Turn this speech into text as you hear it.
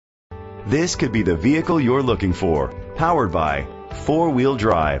This could be the vehicle you're looking for. Powered by 4-wheel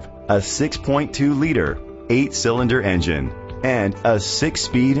drive, a 6.2-liter, 8-cylinder engine, and a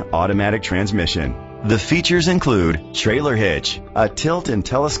 6-speed automatic transmission. The features include trailer hitch, a tilt and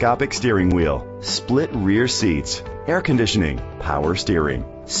telescopic steering wheel, split rear seats, air conditioning, power steering.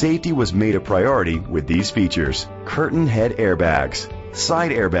 Safety was made a priority with these features: curtain head airbags,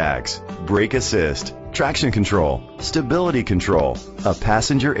 side airbags, brake assist, traction control, stability control, a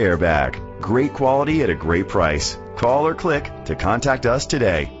passenger airbag. Great quality at a great price. Call or click to contact us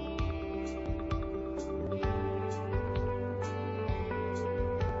today.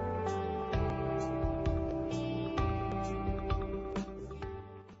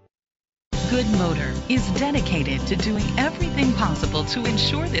 Goode Motor is dedicated to doing everything possible to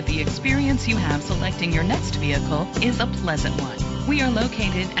ensure that the experience you have selecting your next vehicle is a pleasant one. We are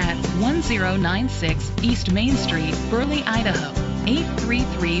located at 1096 East Main Street, Burley, Idaho,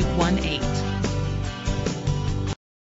 83318.